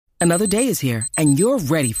Another day is here, and you're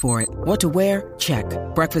ready for it. What to wear? Check.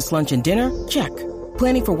 Breakfast, lunch, and dinner? Check.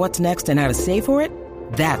 Planning for what's next and how to save for it?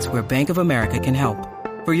 That's where Bank of America can help.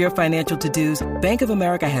 For your financial to-dos, Bank of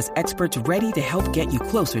America has experts ready to help get you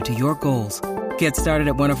closer to your goals. Get started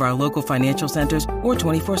at one of our local financial centers or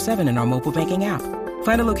 24/7 in our mobile banking app.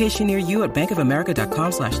 Find a location near you at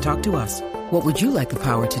bankofamerica.com/talktous. What would you like the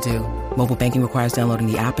power to do? Mobile banking requires downloading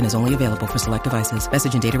the app and is only available for select devices.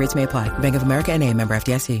 Message and data rates may apply. Bank of America N.A., member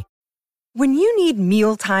FDIC. When you need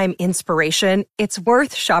mealtime inspiration, it's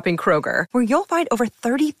worth shopping Kroger, where you'll find over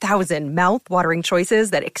 30,000 mouth-watering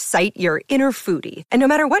choices that excite your inner foodie. And no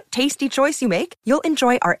matter what tasty choice you make, you'll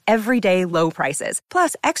enjoy our everyday low prices,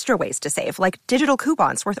 plus extra ways to save, like digital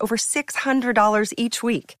coupons worth over $600 each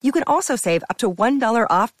week. You can also save up to $1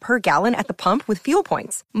 off per gallon at the pump with fuel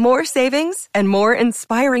points. More savings and more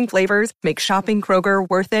inspiring flavors make shopping Kroger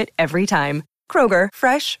worth it every time. Kroger,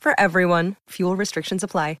 fresh for everyone. Fuel restrictions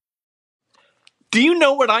apply. Do you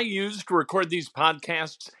know what I use to record these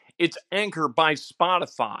podcasts? It's Anchor by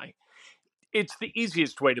Spotify. It's the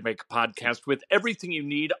easiest way to make a podcast with everything you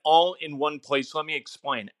need all in one place. Let me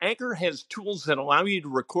explain. Anchor has tools that allow you to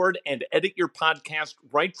record and edit your podcast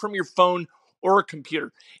right from your phone or a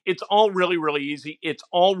computer. It's all really, really easy. It's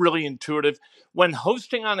all really intuitive. When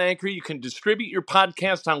hosting on Anchor, you can distribute your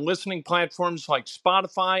podcast on listening platforms like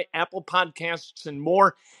Spotify, Apple Podcasts, and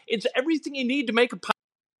more. It's everything you need to make a podcast.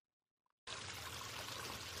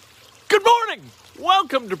 Good morning.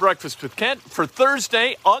 Welcome to Breakfast with Kent for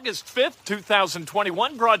Thursday, August 5th,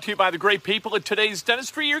 2021, brought to you by the great people at Today's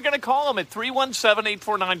Dentistry. You're going to call them at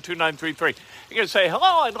 317-849-2933. You're going to say,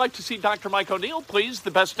 hello, I'd like to see Dr. Mike O'Neill, please,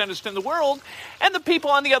 the best dentist in the world. And the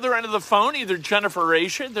people on the other end of the phone, either Jennifer or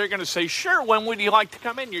Aisha, they're going to say, sure, when would you like to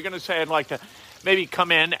come in? You're going to say, I'd like to maybe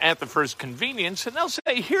come in at the first convenience. And they'll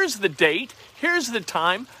say, here's the date, here's the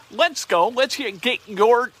time, let's go, let's get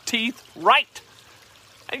your teeth right.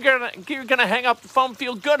 And you're gonna hang up the phone,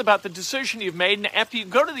 feel good about the decision you've made, and after you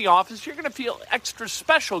go to the office, you're gonna feel extra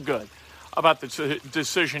special good about the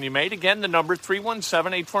decision you made. Again, the number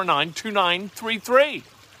 317-849-2933.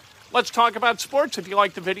 Let's talk about sports. If you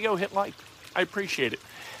like the video, hit like. I appreciate it.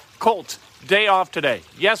 Colts, day off today.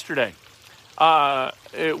 Yesterday,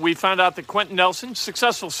 we found out that Quentin Nelson,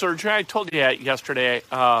 successful surgery. I told you that yesterday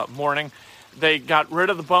morning. They got rid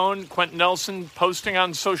of the bone. Quentin Nelson posting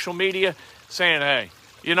on social media saying, hey,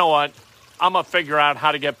 you know what? I'm going to figure out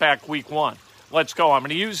how to get back week one. Let's go. I'm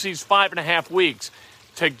going to use these 5.5 weeks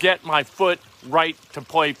to get my foot right to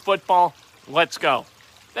play football. Let's go.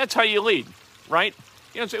 That's how you lead, right?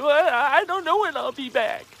 You don't say, well, I don't know when I'll be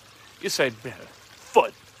back. You say,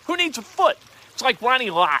 foot. Who needs a foot? It's like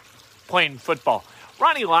Ronnie Lott playing football.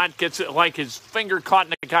 Ronnie Lott gets it like his finger caught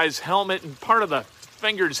in a guy's helmet and part of the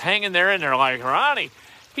finger's hanging there, and they're like, Ronnie.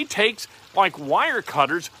 He takes like wire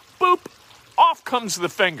cutters, boop, off comes the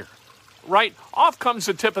finger, right? Off comes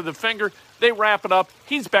the tip of the finger. They wrap it up.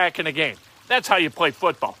 He's back in the game. That's how you play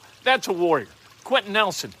football. That's a warrior. Quentin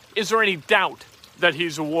Nelson, is there any doubt that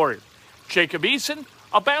he's a warrior? Jacob Eason,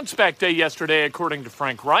 a bounce-back day yesterday, according to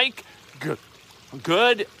Frank Reich. Good.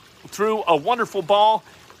 Threw a wonderful ball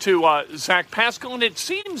to Zach Pascal, and it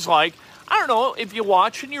seems like, I don't know, if you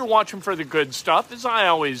watch, and you're watching for the good stuff, as I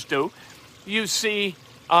always do, you see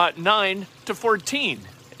 9-14.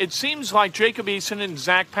 It seems like Jacob Eason and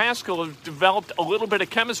Zach Pascal have developed a little bit of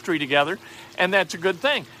chemistry together, and that's a good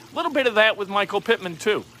thing. A little bit of that with Michael Pittman,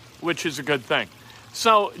 too, which is a good thing.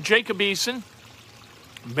 So, Jacob Eason,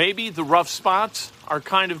 maybe the rough spots are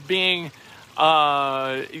kind of being,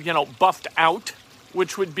 buffed out,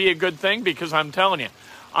 which would be a good thing, because I'm telling you,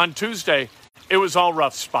 on Tuesday, it was all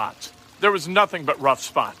rough spots. There was nothing but rough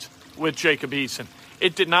spots with Jacob Eason.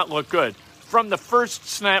 It did not look good. From the first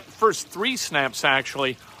 3 snaps,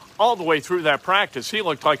 actually, all the way through that practice, he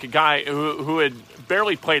looked like a guy who had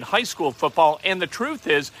barely played high school football. And the truth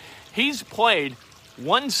is, he's played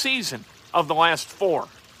 1 season of the last 4.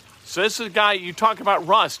 So this is a guy, you talk about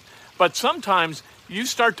rust, but sometimes you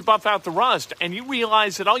start to buff out the rust and you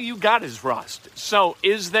realize that all you got is rust. So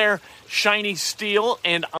is there shiny steel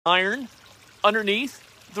and iron underneath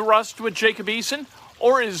the rust with Jacob Eason?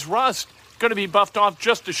 Or is rust going to be buffed off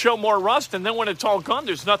just to show more rust, and then when it's all gone,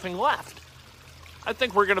 there's nothing left? I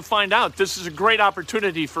think we're going to find out. This is a great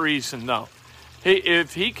opportunity for Eason, though.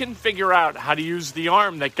 If he can figure out how to use the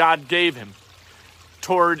arm that God gave him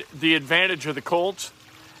toward the advantage of the Colts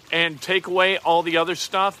and take away all the other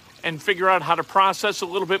stuff and figure out how to process a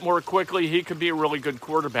little bit more quickly, he could be a really good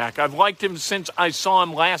quarterback. I've liked him since I saw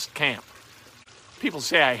him last camp. People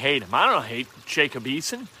say I hate him. I don't hate Jacob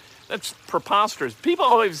Eason. That's preposterous. People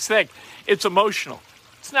always think it's emotional.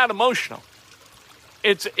 It's not emotional.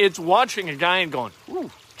 It's watching a guy and going, ooh,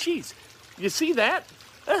 geez, you see that?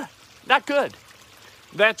 Not good.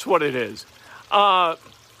 That's what it is.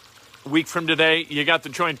 Week from today, you got the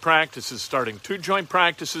joint practices starting. 2 joint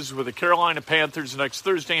practices with the Carolina Panthers next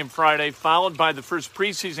Thursday and Friday, followed by the first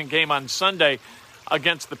preseason game on Sunday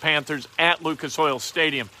against the Panthers at Lucas Oil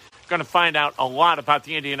Stadium. Going to find out a lot about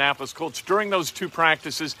the Indianapolis Colts during those 2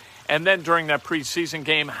 practices, and then during that preseason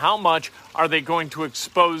game, how much are they going to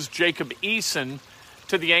expose Jacob Eason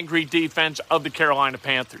to the angry defense of the Carolina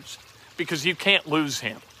Panthers? Because you can't lose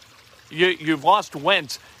him. You've lost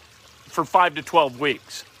Wentz for 5 to 12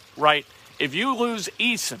 weeks. Right? If you lose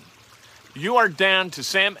Eason, you are down to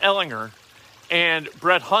Sam Ehlinger and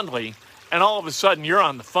Brett Hundley, and all of a sudden you're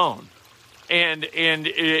on the phone. And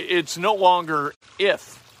it's no longer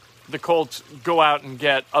if the Colts go out and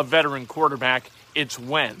get a veteran quarterback, it's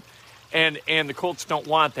when. And the Colts don't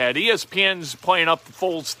want that. ESPN's playing up the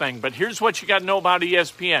Foles thing, but here's what you got to know about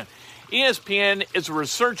ESPN. ESPN is a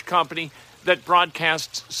research company that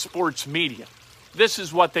broadcasts sports media. This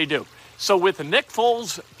is what they do. So with the Nick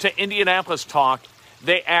Foles to Indianapolis talk,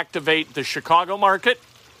 they activate the Chicago market,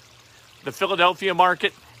 the Philadelphia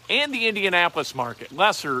market, and the Indianapolis market.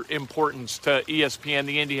 Lesser importance to ESPN,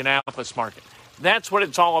 the Indianapolis market. That's what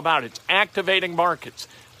it's all about. It's activating markets.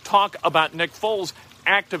 Talk about Nick Foles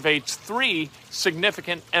activates 3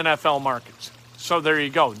 significant NFL markets. So there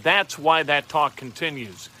you go. That's why that talk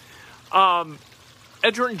continues.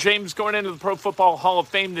 Edgerrin James going into the Pro Football Hall of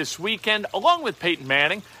Fame this weekend, along with Peyton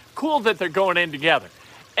Manning. Cool that they're going in together.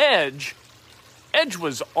 Edge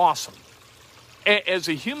was awesome as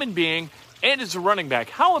a human being and as a running back.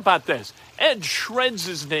 How about this? Edge shreds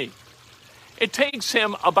his knee. It takes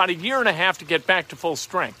him about a year and a half to get back to full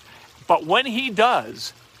strength. But when he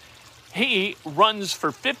does, he runs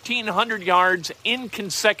for 1,500 yards in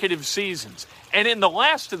consecutive seasons. And in the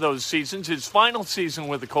last of those seasons, his final season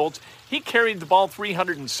with the Colts, he carried the ball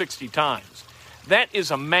 360 times. That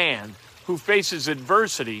is a man who faces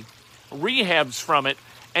adversity, rehabs from it,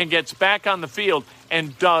 and gets back on the field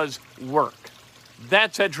and does work.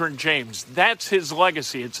 That's Edgerrin James. That's his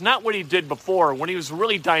legacy. It's not what he did before when he was a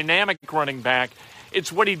really dynamic running back.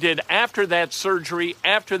 It's what he did after that surgery,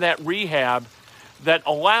 after that rehab, that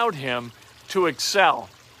allowed him to excel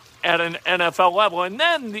at an NFL level. And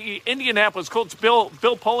then the Indianapolis Colts, Bill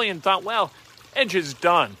Polian thought, well, Edge is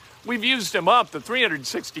done. We've used him up, the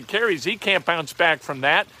 360 carries. He can't bounce back from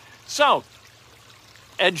that. So,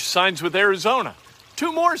 Edge signs with Arizona.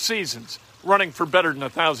 2 more seasons running for better than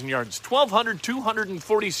 1,000 yards.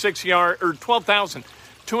 12,246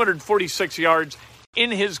 yards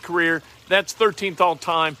in his career. That's 13th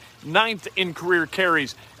all-time, 9th in career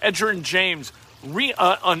carries. Edgerrin James,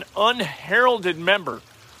 an unheralded member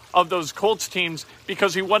of those Colts teams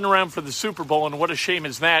because he wasn't around for the Super Bowl, and what a shame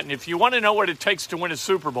is that. And if you want to know what it takes to win a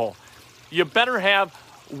Super Bowl, you better have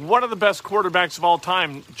one of the best quarterbacks of all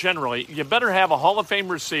time, generally. You better have a Hall of Fame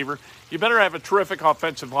receiver. You better have a terrific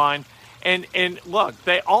offensive line. And look,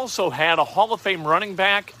 they also had a Hall of Fame running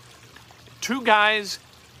back, 2 guys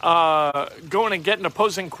going and getting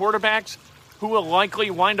opposing quarterbacks who will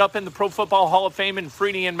likely wind up in the Pro Football Hall of Fame in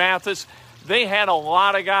Freeney and Mathis. They had a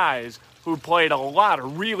lot of guys who played a lot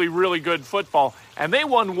of really, really good football, and they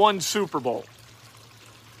won 1 Super Bowl.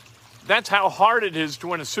 That's how hard it is to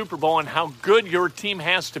win a Super Bowl and how good your team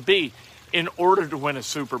has to be in order to win a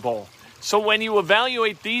Super Bowl. So when you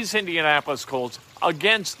evaluate these Indianapolis Colts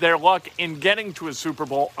against their luck in getting to a Super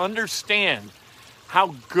Bowl, understand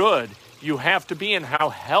how good you have to be and how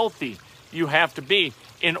healthy you have to be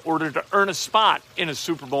in order to earn a spot in a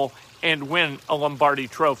Super Bowl and win a Lombardi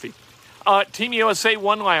Trophy. Team USA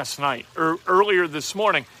won last night, or earlier this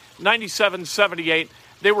morning, 97-78.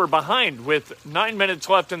 They were behind with 9 minutes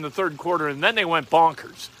left in the third quarter, and then they went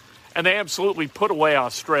bonkers. And they absolutely put away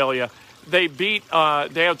Australia. They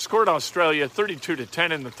outscored Australia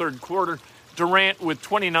 32-10 in the third quarter. Durant with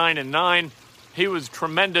 29-9. He was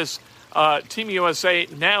tremendous. Team USA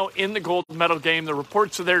now in the gold medal game. The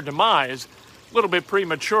reports of their demise, a little bit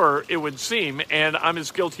premature, it would seem, and I'm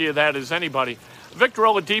as guilty of that as anybody. Victor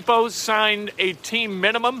Oladipo signed a team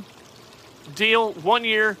minimum deal, 1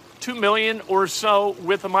 year, $2 million or so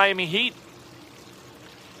with the Miami Heat.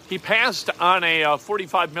 He passed on a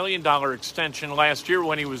 $45 million extension last year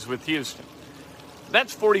when he was with Houston.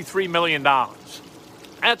 That's $43 million.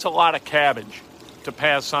 That's a lot of cabbage to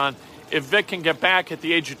pass on. If Vic can get back at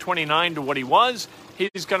the age of 29 to what he was,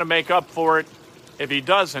 he's going to make up for it. If he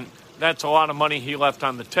doesn't, that's a lot of money he left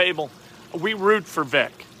on the table. We root for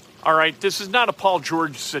Vic. All right, this is not a Paul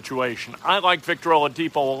George situation. I like Victor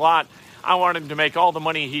Oladipo a lot. I want him to make all the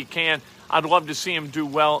money he can. I'd love to see him do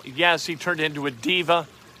well. Yes, he turned into a diva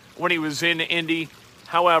when he was in Indy.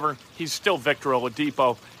 However, he's still Victor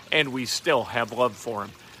Oladipo, and we still have love for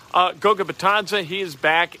him. Goga Batanza, he is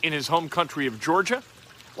back in his home country of Georgia.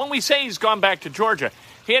 When we say he's gone back to Georgia,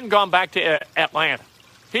 he hadn't gone back to Atlanta.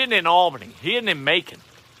 He isn't in Albany. He isn't in Macon.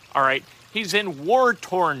 All right? He's in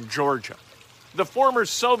war-torn Georgia, the former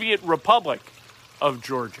Soviet Republic of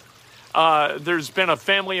Georgia. There's been a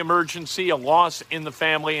family emergency, a loss in the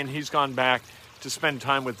family, and he's gone back to spend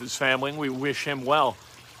time with his family, and we wish him well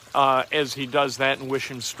as he does that and wish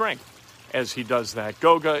him strength as he does that.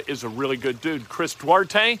 Goga is a really good dude. Chris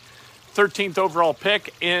Duarte, 13th overall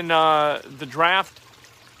pick in the draft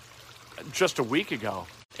just a week ago.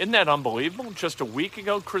 Isn't that unbelievable? Just a week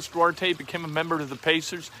ago, Chris Duarte became a member of the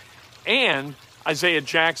Pacers. And Isaiah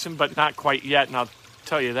Jackson, but not quite yet, and I'll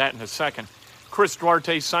tell you that in a second. Chris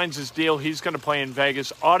Duarte signs his deal. He's going to play in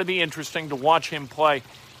Vegas. Ought to be interesting to watch him play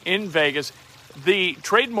in Vegas. The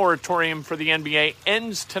trade moratorium for the NBA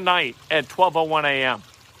ends tonight at 12:01 a.m.,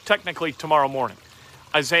 technically tomorrow morning.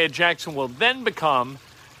 Isaiah Jackson will then become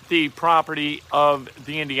the property of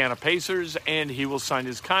the Indiana Pacers, and he will sign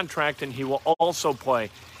his contract, and he will also play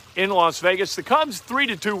in Las Vegas. The Cubs,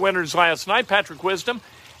 3-2 winners last night. Patrick Wisdom,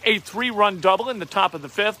 a 3-run double in the top of the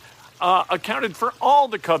fifth, accounted for all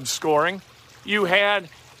the Cubs scoring. You had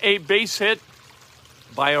a base hit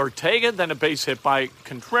by Ortega, then a base hit by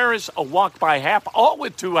Contreras, a walk by Happ, all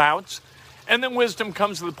with 2 outs, and then Wisdom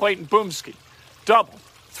comes to the plate and boomski. Double,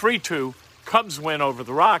 3-2, Cubs win over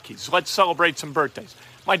the Rockies. Let's celebrate some birthdays.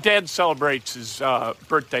 My dad celebrates his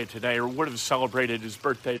birthday today, or would have celebrated his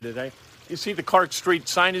birthday today. You see the Clark Street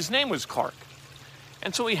sign? His name was Clark.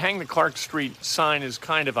 And so we hang the Clark Street sign as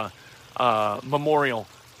kind of a memorial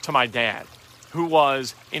to my dad, who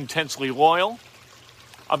was intensely loyal,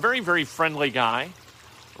 a very, very friendly guy,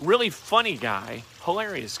 really funny guy,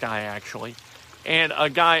 hilarious guy, actually, and a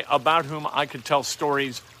guy about whom I could tell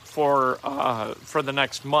stories for the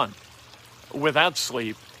next month without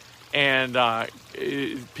sleep, and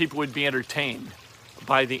people would be entertained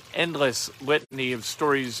by the endless litany of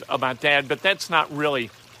stories about Dad. But that's not really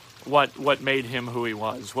what made him who he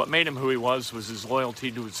was. What made him who he was his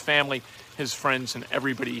loyalty to his family, his friends, and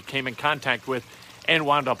everybody he came in contact with and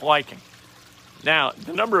wound up liking. Now,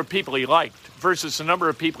 the number of people he liked versus the number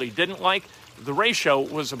of people he didn't like, the ratio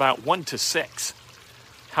was about 1-6.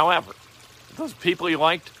 However, those people he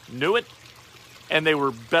liked knew it, and they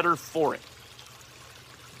were better for it.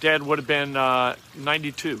 Dad would have been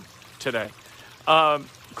 92 today.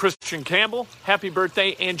 Christian Campbell, happy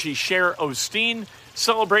birthday. Angie Cher Osteen,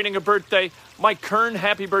 celebrating a birthday. Mike Kern,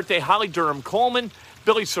 happy birthday. Holly Durham Coleman,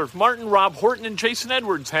 Billy Surf Martin, Rob Horton, and Jason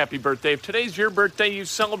Edwards, happy birthday. If today's your birthday, you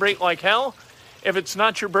celebrate like hell. If it's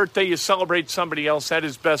not your birthday, you celebrate somebody else. That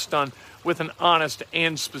is best done with an honest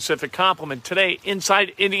and specific compliment. Today,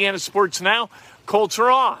 inside Indiana Sports Now, Colts are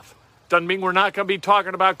off. Doesn't mean we're not going to be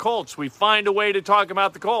talking about Colts. We find a way to talk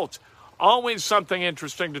about the Colts. Always something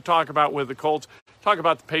interesting to talk about with the Colts. Talk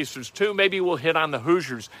about the Pacers, too. Maybe we'll hit on the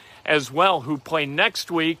Hoosiers as well, who play next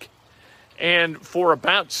week. And for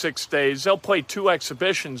about 6 days, they'll play 2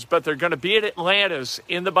 exhibitions, but they're going to be at Atlantis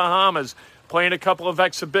in the Bahamas, playing a couple of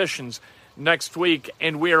exhibitions next week.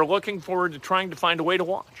 And we are looking forward to trying to find a way to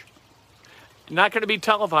watch. Not going to be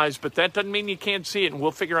televised, but that doesn't mean you can't see it, and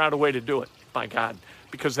we'll figure out a way to do it, by God,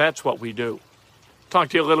 because that's what we do. Talk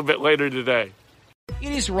to you a little bit later today.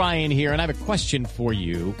 It is Ryan here, and I have a question for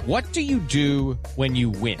you. What do you do when you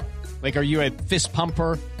win? Like, are you a fist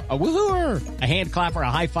pumper, a woo-hooer, a hand clapper, a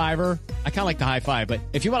high-fiver? I kind of like the high-five, but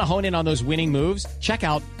if you want to hone in on those winning moves, check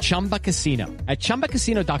out Chumba Casino. At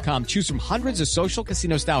ChumbaCasino.com, choose from hundreds of social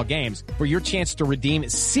casino-style games for your chance to redeem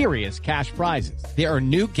serious cash prizes. There are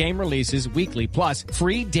new game releases weekly, plus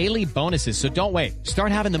free daily bonuses, so don't wait.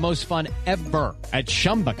 Start having the most fun ever at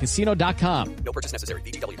ChumbaCasino.com. No purchase necessary.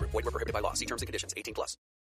 VGW Group. Void where prohibited by law. See terms and conditions. 18+.